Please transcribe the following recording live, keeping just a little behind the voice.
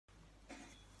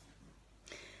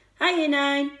Hi Year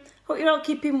 9, hope you're all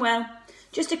keeping well.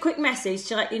 Just a quick message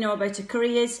to let you know about a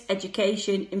careers,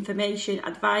 education, information,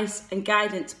 advice and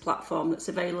guidance platform that's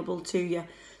available to you.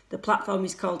 The platform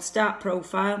is called Start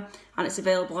Profile and it's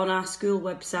available on our school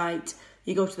website.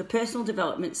 You go to the personal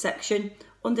development section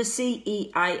under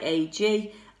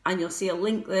CEIAG and you'll see a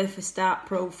link there for Start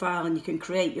Profile and you can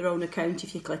create your own account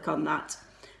if you click on that.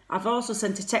 I've also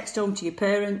sent a text home to your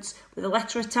parents with a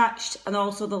letter attached and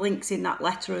also the links in that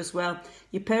letter as well.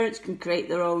 Your parents can create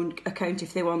their own account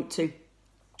if they want to.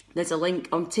 There's a link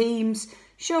on Teams,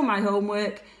 Show My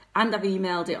Homework, and I've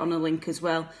emailed it on a link as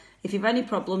well. If you've any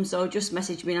problems though, just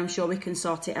message me and I'm sure we can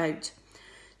sort it out.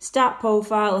 Start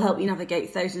Profile will help you navigate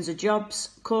thousands of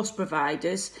jobs, course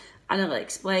providers, and it'll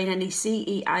explain any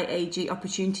CEIAG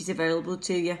opportunities available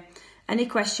to you. Any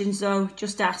questions though,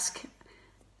 just ask.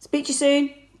 Speak to you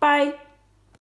soon. Bye.